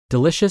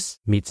Delicious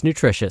meets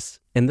nutritious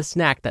in the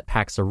snack that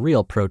packs a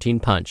real protein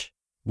punch.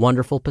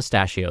 Wonderful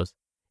Pistachios.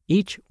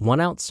 Each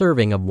 1-ounce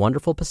serving of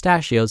Wonderful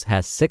Pistachios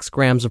has 6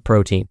 grams of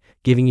protein,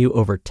 giving you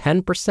over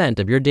 10%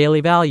 of your daily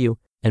value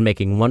and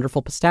making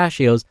Wonderful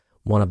Pistachios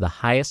one of the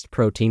highest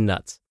protein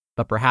nuts.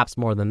 But perhaps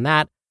more than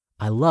that,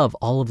 I love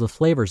all of the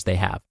flavors they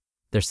have.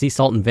 Their sea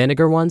salt and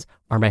vinegar ones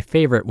are my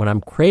favorite when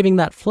I'm craving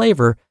that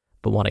flavor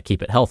but want to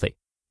keep it healthy.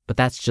 But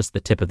that's just the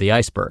tip of the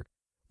iceberg.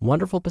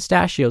 Wonderful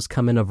Pistachios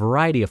come in a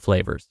variety of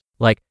flavors,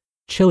 like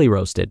chili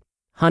roasted,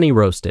 honey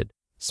roasted,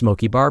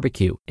 smoky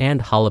barbecue,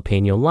 and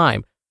jalapeno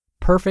lime,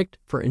 perfect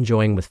for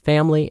enjoying with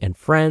family and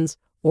friends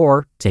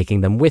or taking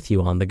them with you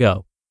on the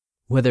go.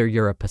 Whether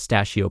you're a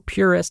pistachio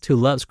purist who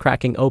loves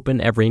cracking open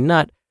every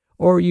nut,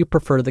 or you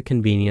prefer the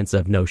convenience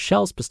of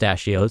no-shells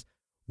pistachios,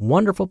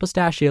 Wonderful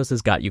Pistachios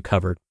has got you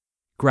covered.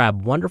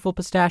 Grab Wonderful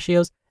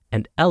Pistachios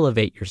and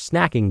elevate your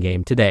snacking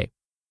game today.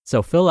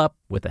 So fill up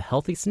with a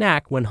healthy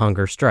snack when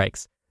hunger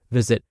strikes.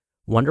 Visit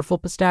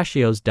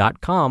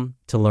wonderfulpistachios.com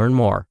to learn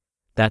more.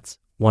 That's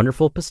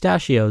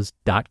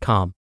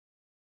wonderfulpistachios.com.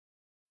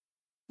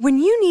 When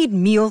you need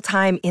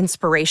mealtime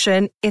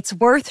inspiration, it's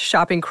worth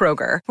shopping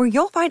Kroger, where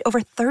you'll find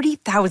over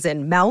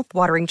 30,000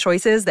 mouth-watering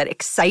choices that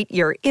excite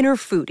your inner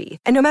foodie.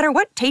 And no matter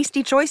what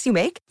tasty choice you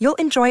make, you'll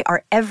enjoy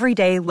our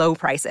everyday low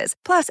prices,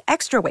 plus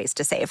extra ways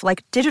to save,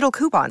 like digital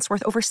coupons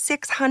worth over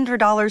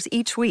 $600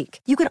 each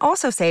week. You can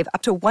also save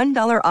up to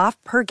 $1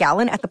 off per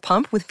gallon at the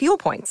pump with fuel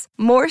points.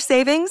 More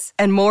savings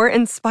and more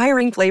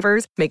inspiring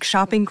flavors make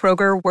shopping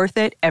Kroger worth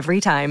it every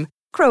time.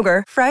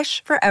 Kroger,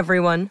 fresh for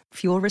everyone.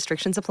 Fuel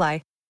restrictions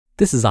apply.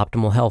 This is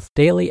Optimal Health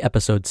Daily,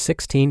 episode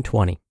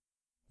 1620.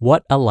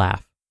 What a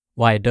Laugh.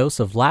 Why a Dose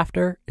of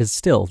Laughter is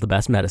Still the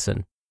Best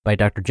Medicine, by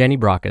Dr. Jenny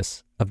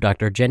Brockis of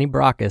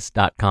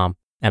drjennybrockis.com.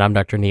 And I'm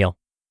Dr. Neil.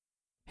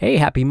 Hey,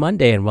 happy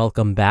Monday and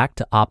welcome back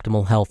to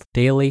Optimal Health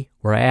Daily,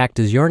 where I act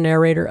as your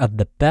narrator of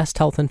the best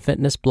health and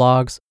fitness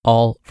blogs,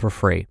 all for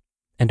free.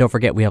 And don't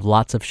forget, we have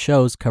lots of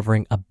shows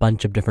covering a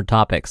bunch of different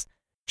topics.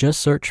 Just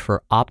search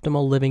for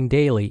Optimal Living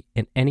Daily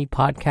in any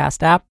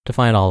podcast app to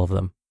find all of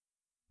them.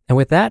 And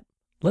with that,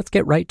 let's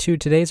get right to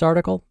today's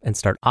article and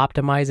start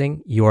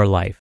optimizing your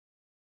life.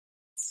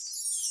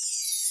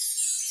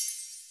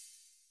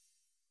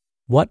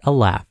 What a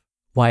Laugh.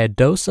 Why a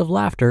Dose of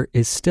Laughter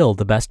is Still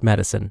the Best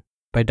Medicine,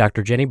 by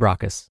Dr. Jenny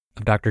Brockis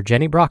of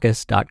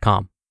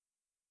drjennybrockis.com.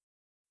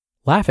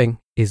 Laughing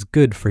is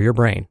good for your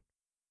brain.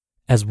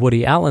 As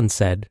Woody Allen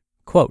said,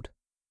 quote,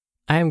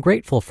 "I am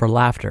grateful for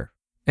laughter,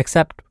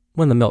 except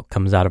when the milk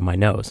comes out of my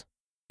nose."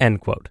 End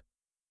quote.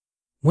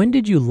 When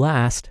did you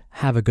last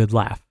have a good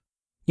laugh?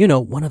 You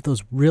know, one of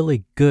those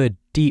really good,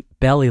 deep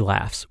belly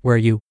laughs where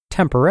you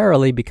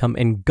temporarily become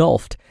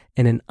engulfed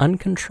in an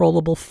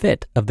uncontrollable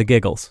fit of the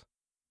giggles.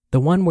 The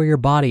one where your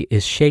body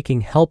is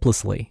shaking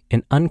helplessly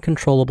in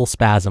uncontrollable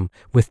spasm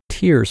with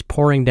tears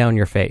pouring down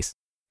your face.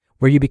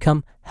 Where you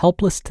become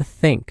helpless to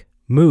think,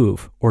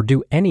 move, or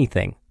do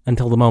anything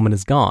until the moment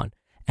is gone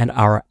and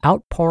our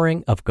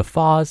outpouring of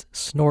guffaws,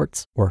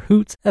 snorts, or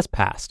hoots has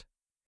passed.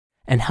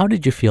 And how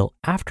did you feel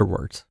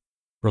afterwards?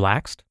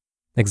 Relaxed?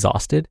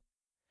 Exhausted?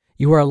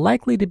 You are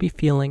likely to be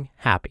feeling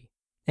happy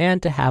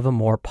and to have a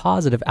more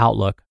positive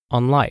outlook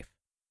on life.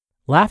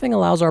 Laughing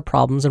allows our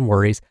problems and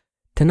worries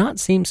to not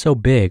seem so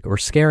big or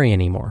scary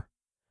anymore.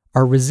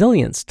 Our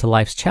resilience to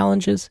life's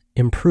challenges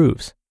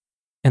improves.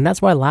 And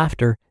that's why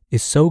laughter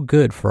is so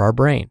good for our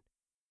brain.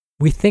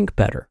 We think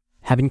better,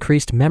 have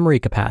increased memory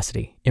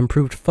capacity,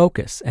 improved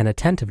focus and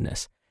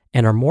attentiveness,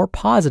 and are more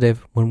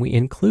positive when we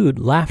include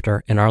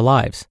laughter in our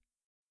lives.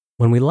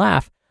 When we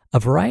laugh, a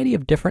variety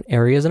of different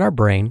areas in our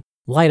brain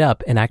light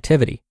up in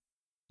activity.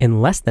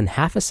 In less than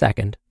half a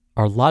second,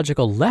 our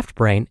logical left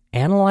brain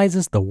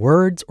analyzes the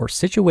words or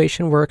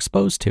situation we're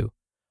exposed to.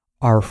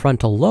 Our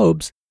frontal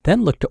lobes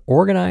then look to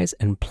organize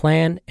and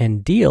plan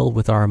and deal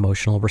with our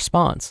emotional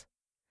response.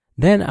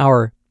 Then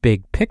our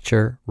big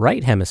picture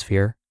right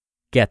hemisphere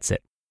gets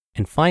it.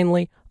 And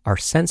finally, our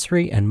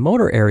sensory and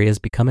motor areas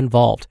become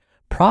involved,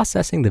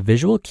 processing the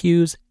visual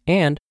cues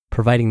and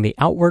providing the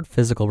outward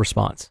physical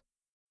response.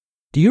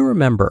 Do you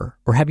remember,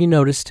 or have you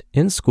noticed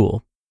in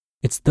school,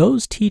 it's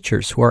those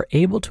teachers who are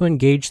able to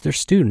engage their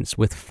students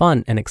with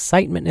fun and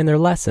excitement in their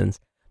lessons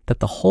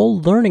that the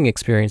whole learning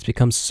experience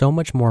becomes so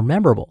much more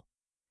memorable.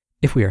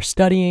 If we are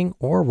studying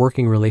or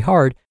working really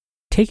hard,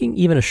 taking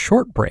even a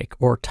short break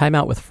or time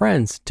out with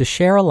friends to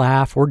share a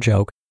laugh or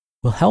joke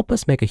will help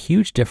us make a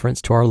huge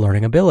difference to our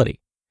learning ability.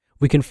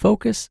 We can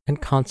focus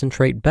and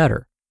concentrate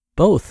better,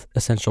 both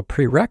essential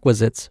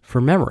prerequisites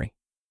for memory.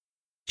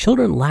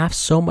 Children laugh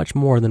so much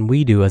more than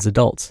we do as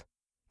adults.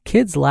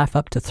 Kids laugh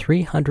up to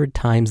 300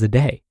 times a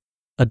day.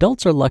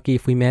 Adults are lucky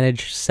if we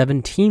manage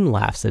 17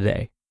 laughs a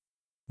day.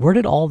 Where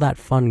did all that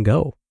fun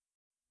go?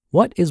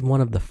 What is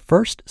one of the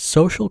first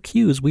social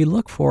cues we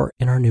look for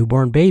in our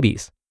newborn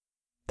babies?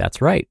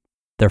 That's right,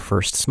 their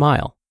first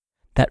smile.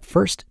 That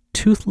first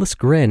toothless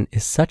grin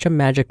is such a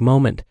magic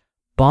moment,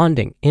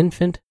 bonding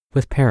infant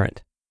with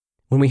parent.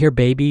 When we hear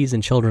babies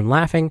and children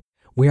laughing,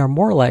 we are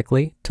more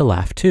likely to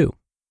laugh too.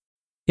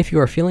 If you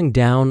are feeling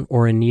down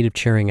or in need of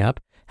cheering up,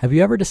 Have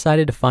you ever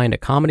decided to find a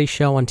comedy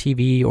show on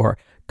TV or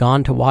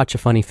gone to watch a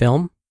funny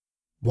film?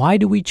 Why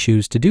do we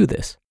choose to do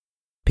this?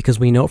 Because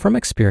we know from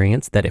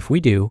experience that if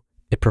we do,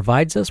 it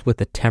provides us with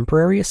a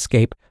temporary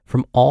escape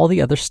from all the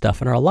other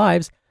stuff in our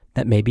lives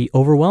that may be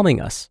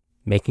overwhelming us,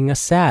 making us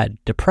sad,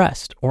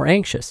 depressed, or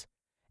anxious,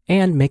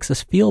 and makes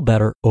us feel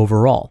better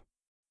overall.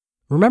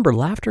 Remember,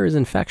 laughter is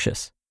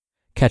infectious.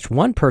 Catch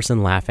one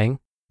person laughing,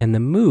 and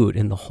the mood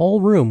in the whole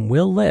room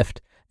will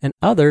lift, and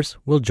others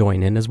will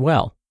join in as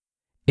well.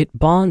 It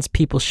bonds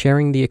people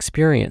sharing the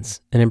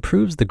experience and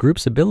improves the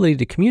group's ability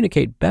to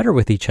communicate better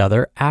with each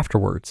other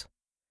afterwards.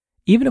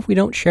 Even if we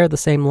don't share the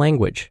same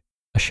language,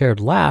 a shared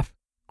laugh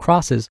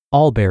crosses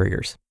all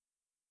barriers.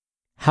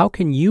 How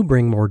can you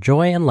bring more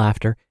joy and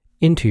laughter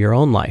into your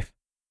own life?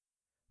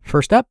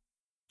 First up,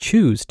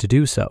 choose to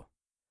do so.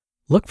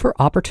 Look for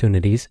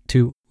opportunities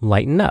to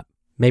lighten up,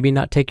 maybe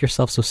not take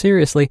yourself so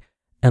seriously,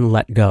 and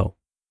let go.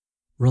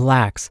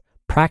 Relax,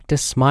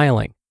 practice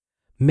smiling.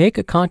 Make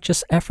a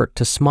conscious effort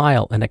to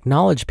smile and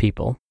acknowledge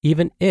people,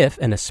 even if,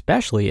 and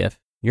especially if,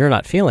 you're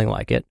not feeling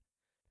like it.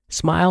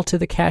 Smile to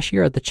the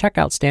cashier at the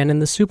checkout stand in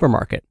the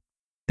supermarket.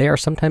 They are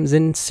sometimes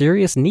in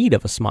serious need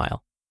of a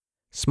smile.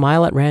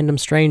 Smile at random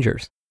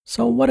strangers.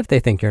 So what if they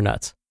think you're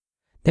nuts?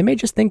 They may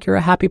just think you're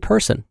a happy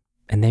person,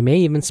 and they may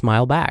even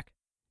smile back.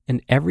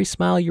 And every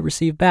smile you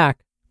receive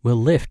back will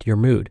lift your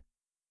mood.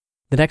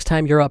 The next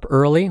time you're up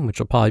early, which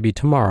will probably be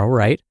tomorrow,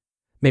 right?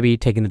 Maybe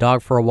taking the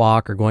dog for a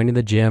walk or going to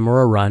the gym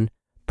or a run,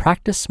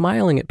 practice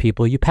smiling at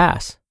people you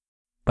pass.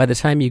 By the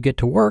time you get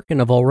to work and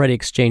have already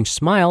exchanged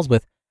smiles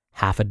with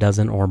half a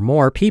dozen or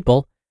more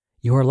people,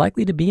 you are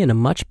likely to be in a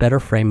much better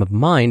frame of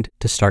mind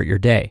to start your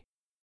day.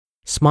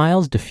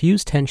 Smiles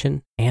diffuse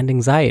tension and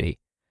anxiety.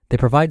 They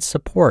provide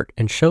support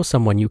and show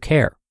someone you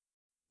care.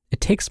 It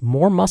takes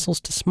more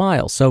muscles to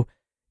smile, so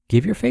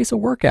give your face a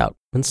workout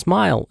and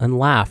smile and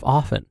laugh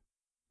often.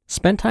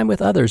 Spend time with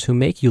others who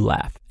make you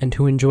laugh and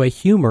who enjoy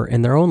humor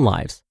in their own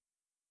lives.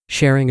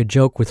 Sharing a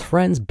joke with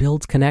friends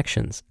builds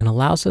connections and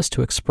allows us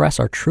to express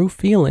our true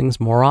feelings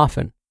more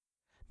often.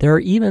 There are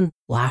even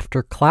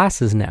laughter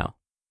classes now.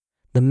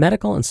 The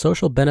medical and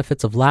social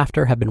benefits of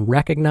laughter have been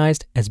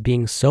recognized as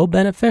being so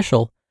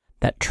beneficial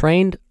that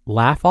trained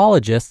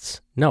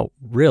laughologists, no,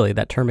 really,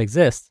 that term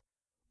exists,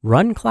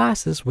 run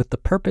classes with the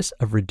purpose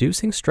of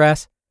reducing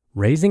stress,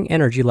 raising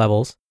energy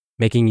levels,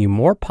 making you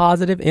more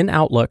positive in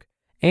outlook,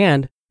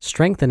 and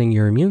strengthening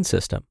your immune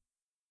system.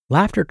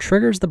 Laughter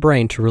triggers the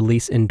brain to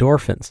release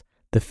endorphins,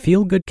 the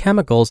feel-good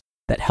chemicals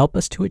that help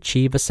us to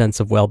achieve a sense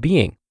of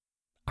well-being.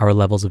 Our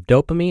levels of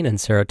dopamine and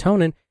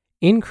serotonin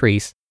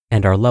increase,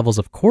 and our levels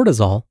of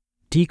cortisol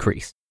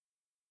decrease.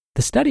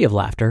 The study of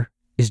laughter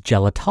is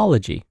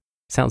gelotology.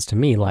 Sounds to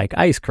me like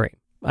ice cream.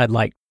 I'd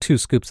like 2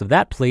 scoops of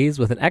that, please,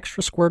 with an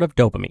extra squirt of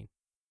dopamine.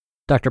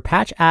 Dr.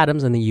 Patch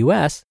Adams in the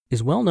US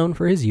is well known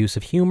for his use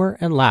of humor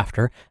and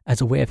laughter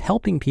as a way of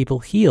helping people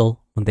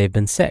heal when they've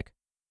been sick.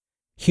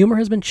 Humor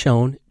has been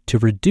shown to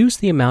reduce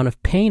the amount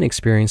of pain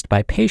experienced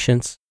by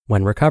patients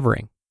when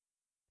recovering.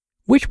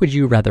 Which would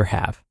you rather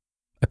have?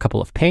 A couple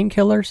of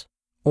painkillers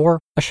or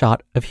a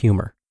shot of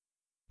humor?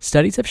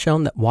 Studies have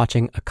shown that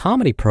watching a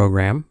comedy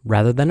program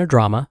rather than a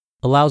drama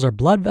allows our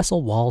blood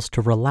vessel walls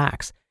to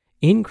relax,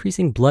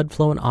 increasing blood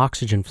flow and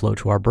oxygen flow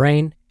to our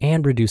brain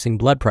and reducing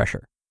blood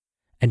pressure.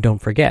 And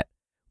don't forget,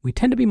 we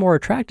tend to be more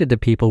attracted to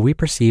people we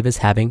perceive as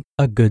having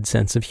a good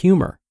sense of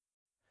humor.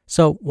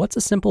 So what's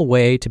a simple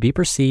way to be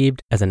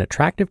perceived as an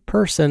attractive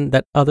person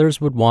that others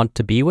would want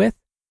to be with?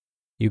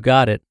 You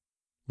got it.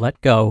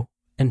 Let go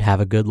and have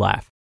a good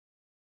laugh.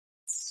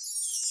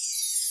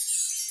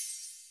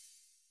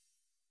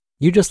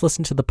 You just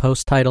listened to the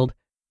post titled,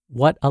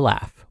 What a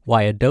Laugh,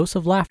 Why a Dose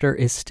of Laughter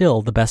is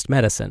Still the Best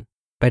Medicine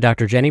by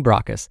Dr. Jenny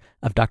Brockis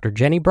of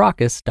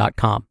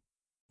drjennybrockis.com.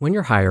 When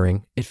you're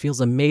hiring, it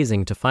feels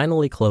amazing to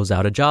finally close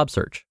out a job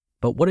search.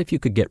 But what if you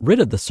could get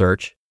rid of the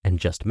search and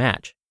just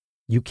match?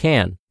 You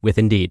can with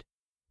Indeed.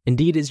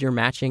 Indeed is your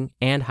matching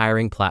and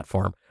hiring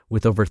platform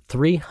with over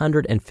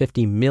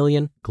 350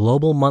 million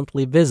global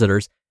monthly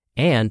visitors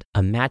and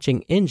a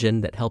matching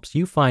engine that helps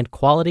you find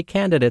quality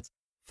candidates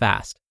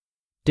fast.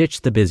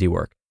 Ditch the busy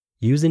work.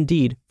 Use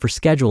Indeed for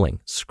scheduling,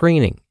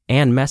 screening,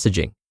 and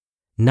messaging.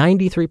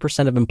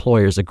 93% of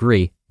employers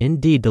agree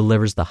Indeed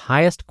delivers the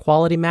highest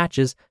quality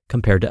matches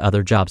compared to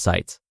other job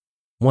sites.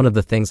 One of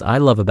the things I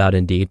love about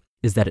Indeed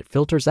is that it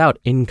filters out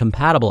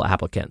incompatible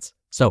applicants.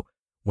 So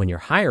when you're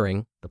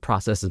hiring, the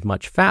process is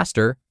much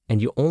faster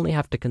and you only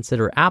have to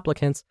consider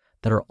applicants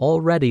that are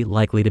already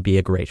likely to be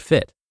a great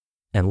fit.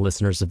 And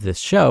listeners of this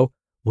show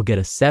will get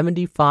a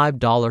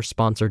 $75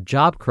 sponsored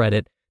job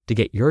credit to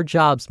get your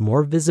jobs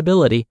more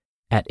visibility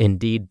at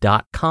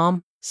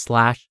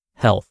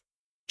Indeed.com/health.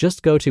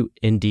 Just go to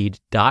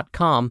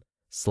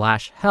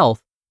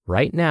Indeed.com/health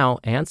right now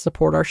and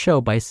support our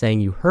show by saying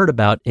you heard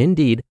about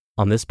Indeed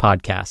on this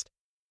podcast.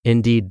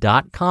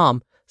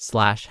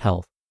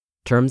 Indeed.com/health.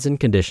 Terms and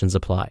conditions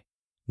apply.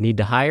 Need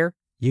to hire?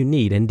 You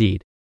need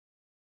Indeed.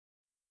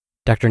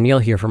 Dr. Neil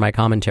here for my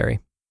commentary.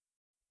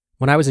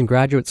 When I was in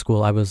graduate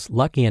school, I was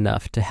lucky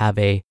enough to have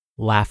a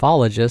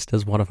laughologist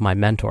as one of my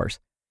mentors.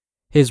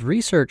 His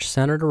research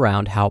centered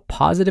around how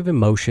positive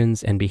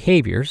emotions and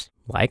behaviors,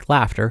 like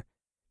laughter,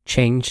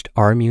 changed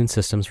our immune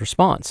system's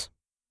response.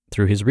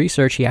 Through his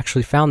research, he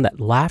actually found that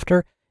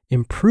laughter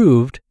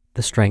improved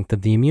the strength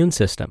of the immune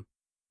system.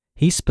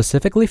 He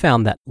specifically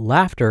found that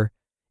laughter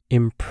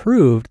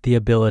improved the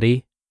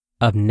ability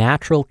of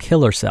natural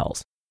killer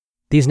cells.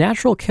 These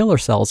natural killer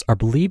cells are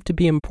believed to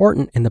be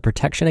important in the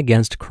protection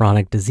against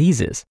chronic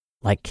diseases,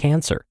 like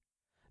cancer.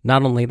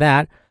 Not only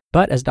that,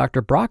 but as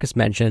Dr. Brockis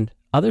mentioned,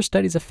 other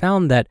studies have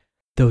found that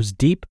those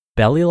deep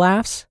belly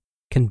laughs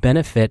can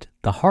benefit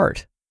the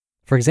heart.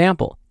 For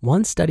example,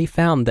 one study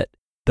found that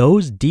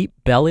those deep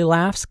belly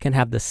laughs can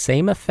have the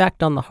same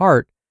effect on the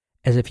heart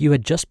as if you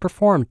had just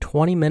performed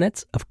 20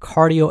 minutes of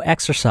cardio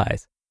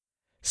exercise.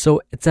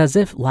 So it's as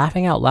if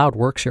laughing out loud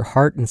works your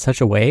heart in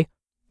such a way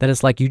that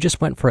it's like you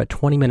just went for a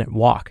 20-minute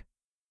walk.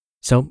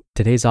 So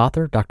today's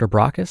author, Dr.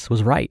 Brockis,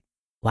 was right.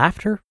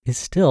 Laughter is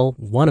still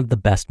one of the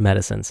best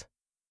medicines.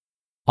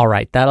 All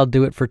right, that'll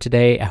do it for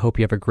today. I hope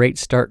you have a great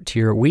start to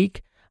your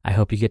week. I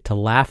hope you get to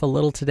laugh a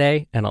little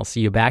today, and I'll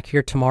see you back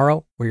here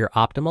tomorrow where your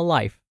optimal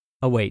life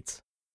awaits.